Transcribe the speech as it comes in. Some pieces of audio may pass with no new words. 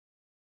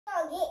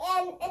doggy,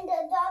 and the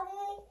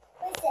doggy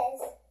says,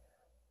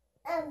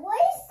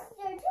 what is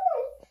you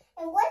doing?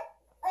 And what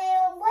are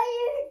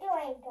you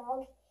doing, dog?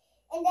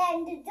 And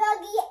then the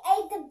doggy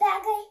ate the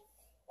baggie,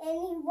 and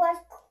he was,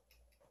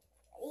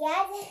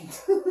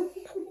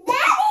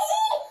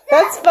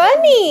 That's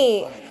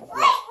funny.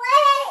 Wait.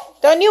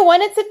 Don't you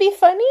want it to be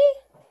funny?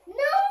 No,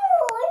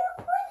 I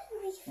don't want it to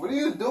be funny. What are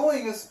you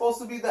doing? You're supposed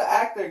to be the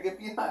actor. Get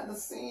behind the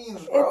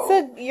scenes,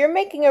 bro. You're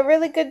making a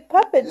really good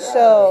puppet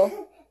show.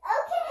 Okay,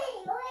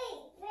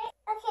 wait.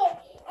 Okay,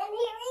 and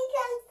here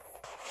comes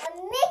a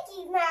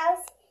Mickey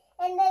Mouse,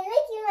 and then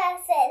Mickey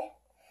Mouse said,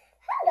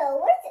 "Hello,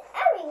 where's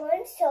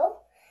everyone?" So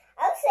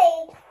I'll say,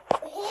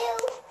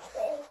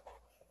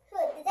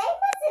 they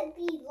mustn't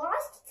be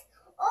lost,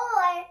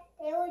 or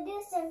they will do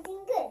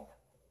something good.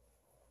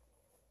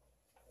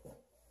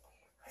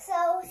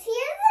 So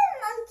here's the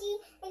monkey,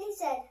 and he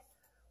said,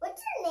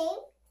 "What's your name?"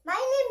 "My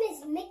name is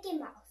Mickey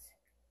Mouse."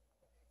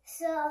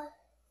 So.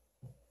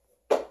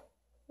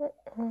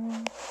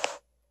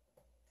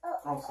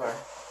 I'm sorry.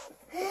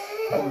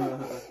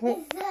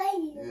 It's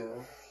funny. Yeah.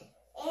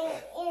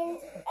 And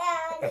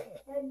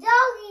the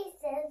doggy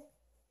says,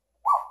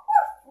 "Woof,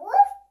 woof,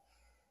 woof.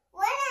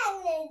 What am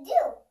I going to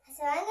do?"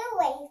 So I'm going to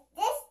wave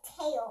this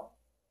tail.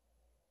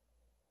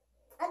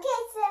 Okay,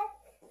 so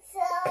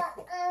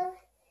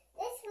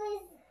this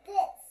was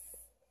this.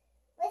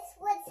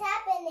 What's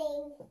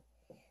happening?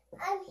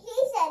 He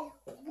said,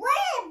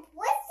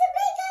 what's the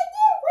big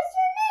idea? What's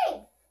your name?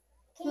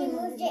 Can you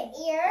move your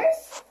ears?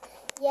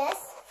 Yes,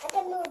 I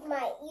can move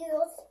my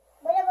ears.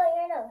 What about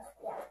your nose?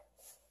 Yeah.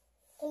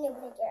 Can you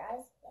blink your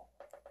eyes?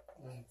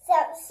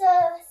 Yeah. So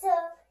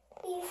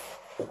he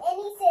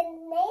said,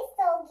 "Nice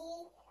doggy,"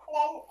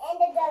 and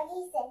the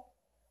doggy said,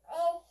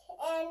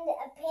 and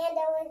a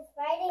panda was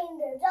riding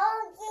the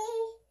doggy.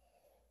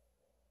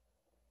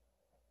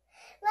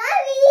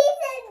 Mommy, he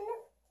said,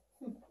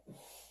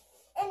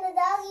 and the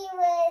doggy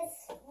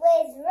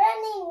was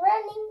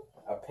running.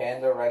 A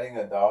panda riding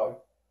a dog.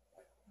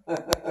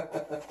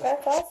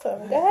 That's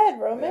awesome. Go ahead,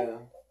 Roman. Yeah.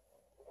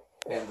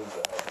 Pandas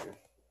are happy.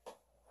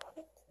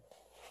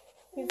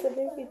 He's a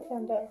baby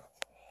panda.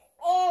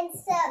 And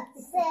so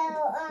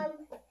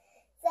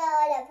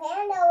the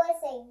panda was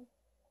saying,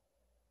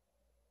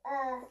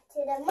 to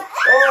the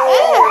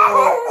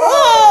Oh!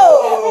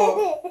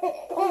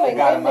 Oh my I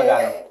got him.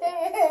 goodness.